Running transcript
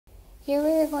Here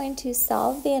we are going to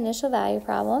solve the initial value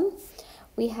problem.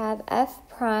 We have f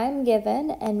prime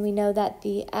given, and we know that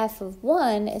the f of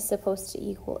 1 is supposed to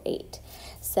equal 8.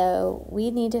 So we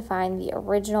need to find the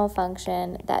original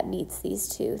function that meets these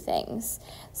two things.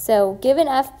 So given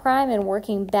f prime and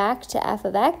working back to f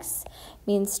of x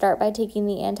means start by taking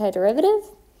the antiderivative.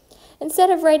 Instead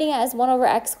of writing it as 1 over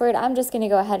x squared, I'm just going to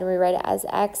go ahead and rewrite it as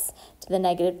x to the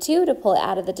negative 2 to pull it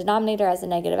out of the denominator as a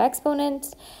negative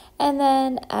exponent, and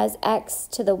then as x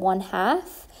to the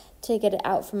 1/2 to get it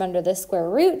out from under the square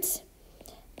root,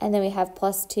 and then we have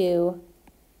plus 2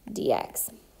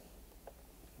 dx.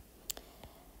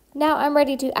 Now I'm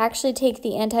ready to actually take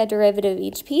the antiderivative of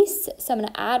each piece, so I'm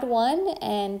going to add 1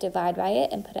 and divide by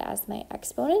it and put it as my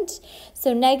exponent.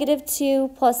 So negative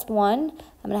 2 plus 1,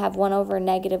 I'm going to have 1 over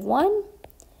negative 1,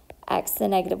 x to the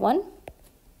negative 1.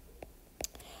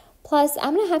 Plus,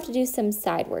 I'm going to have to do some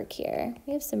side work here.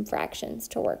 We have some fractions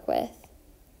to work with.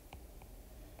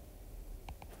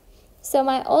 So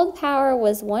my old power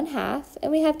was 1/2,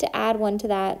 and we have to add 1 to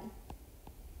that,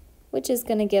 which is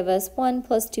going to give us 1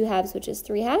 plus 2/2, which is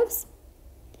 3/2.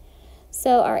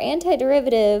 So our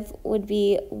antiderivative would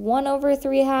be 1 over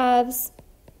 3/2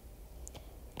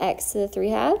 x to the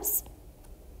 3/2.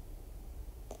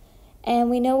 And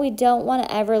we know we don't want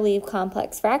to ever leave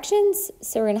complex fractions,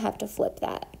 so we're going to have to flip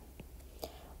that.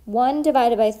 1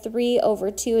 divided by 3 over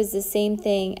 2 is the same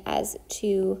thing as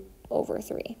 2 over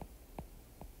 3.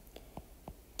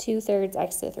 2/3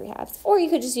 x to the 3/2. Or you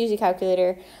could just use your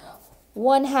calculator.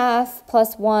 1/2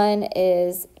 plus 1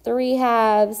 is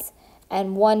 3/2,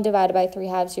 and 1 divided by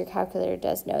 3/2, your calculator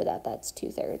does know that that's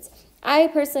 2/3. I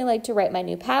personally like to write my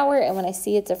new power, and when I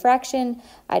see it's a fraction,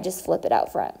 I just flip it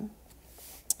out front.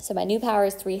 So my new power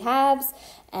is 3/2,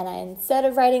 and instead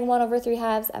of writing 1 over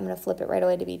 3/2, I'm going to flip it right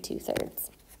away to be 2/3.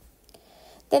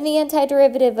 Then the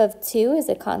antiderivative of 2 is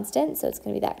a constant, so it's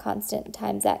going to be that constant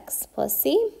times x plus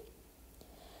c.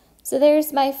 So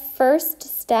there's my first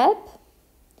step.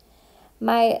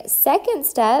 My second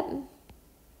step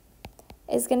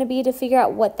is going to be to figure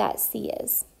out what that c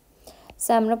is.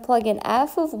 So I'm going to plug in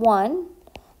f of 1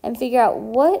 and figure out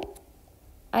what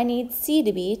I need c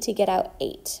to be to get out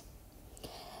 8.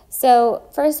 So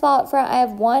first of all, up front, I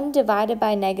have 1 divided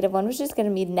by negative 1, which is going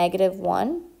to be negative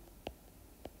 1.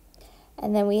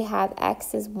 And then we have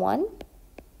x is 1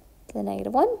 to the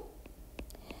negative 1,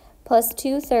 plus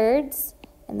 2/3,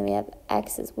 and then we have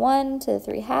x is 1 to the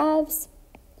 3/2,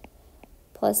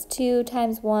 plus 2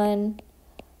 times 1,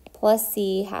 plus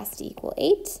c has to equal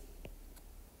 8.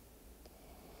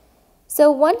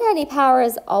 So 1 to any power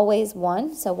is always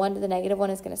 1, so 1 to the negative 1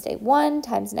 is going to stay 1,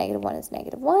 times negative 1 is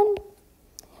negative 1.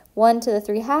 1 to the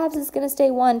 3/2 is going to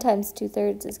stay 1, times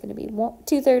 2/3 is going to be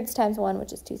 2/3 times 1,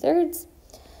 which is 2/3.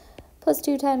 Plus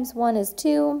 2 times 1 is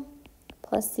 2,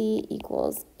 plus c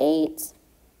equals 8.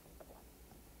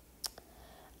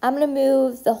 I'm going to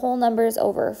move the whole numbers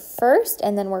over first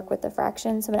and then work with the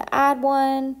fractions. So I'm going to add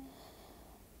 1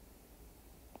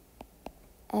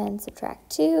 and subtract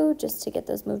 2 just to get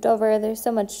those moved over. There's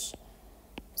so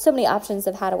many options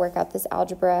of how to work out this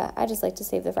algebra. I just like to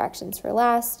save the fractions for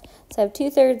last. So I have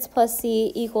 2/3 plus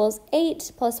c equals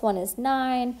 8, plus 1 is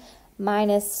 9,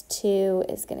 minus 2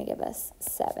 is going to give us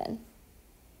 7.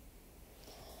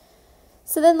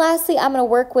 So then lastly, I'm going to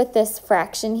work with this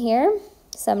fraction here.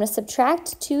 So I'm going to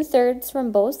subtract 2/3 from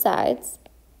both sides.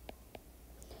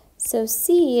 So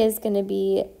c is going to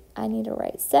be, I need to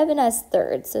write 7 as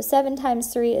thirds. So 7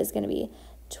 times 3 is going to be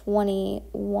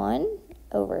 21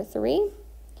 over 3.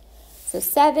 So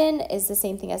 7 is the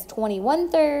same thing as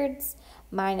 21/3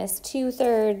 minus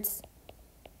 2/3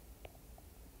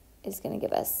 is going to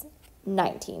give us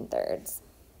 19/3.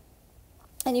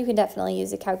 And you can definitely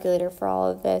use a calculator for all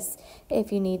of this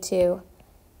if you need to.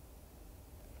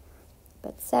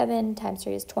 But 7 times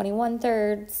 3 is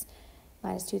 21/3,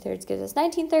 minus 2/3 gives us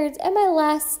 19/3. And my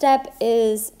last step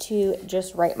is to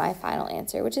just write my final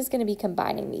answer, which is going to be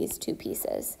combining these two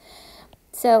pieces.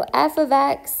 So f of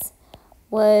x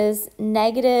was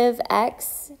negative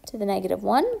x to the negative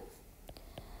 1,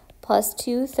 plus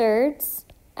 2/3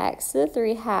 x to the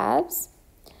 3/2,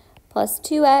 plus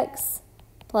 2x,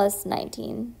 plus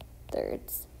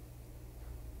 19/3.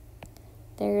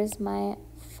 There's my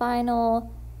final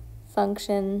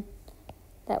function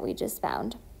that we just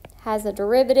found. Has a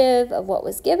derivative of what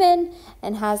was given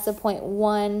and has the point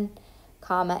 1,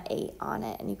 8 on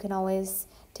it. And you can always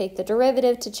take the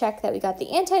derivative to check that we got the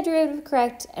antiderivative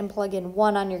correct and plug in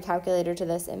 1 on your calculator to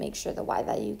this and make sure the y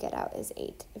value you get out is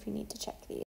 8 if you need to check these.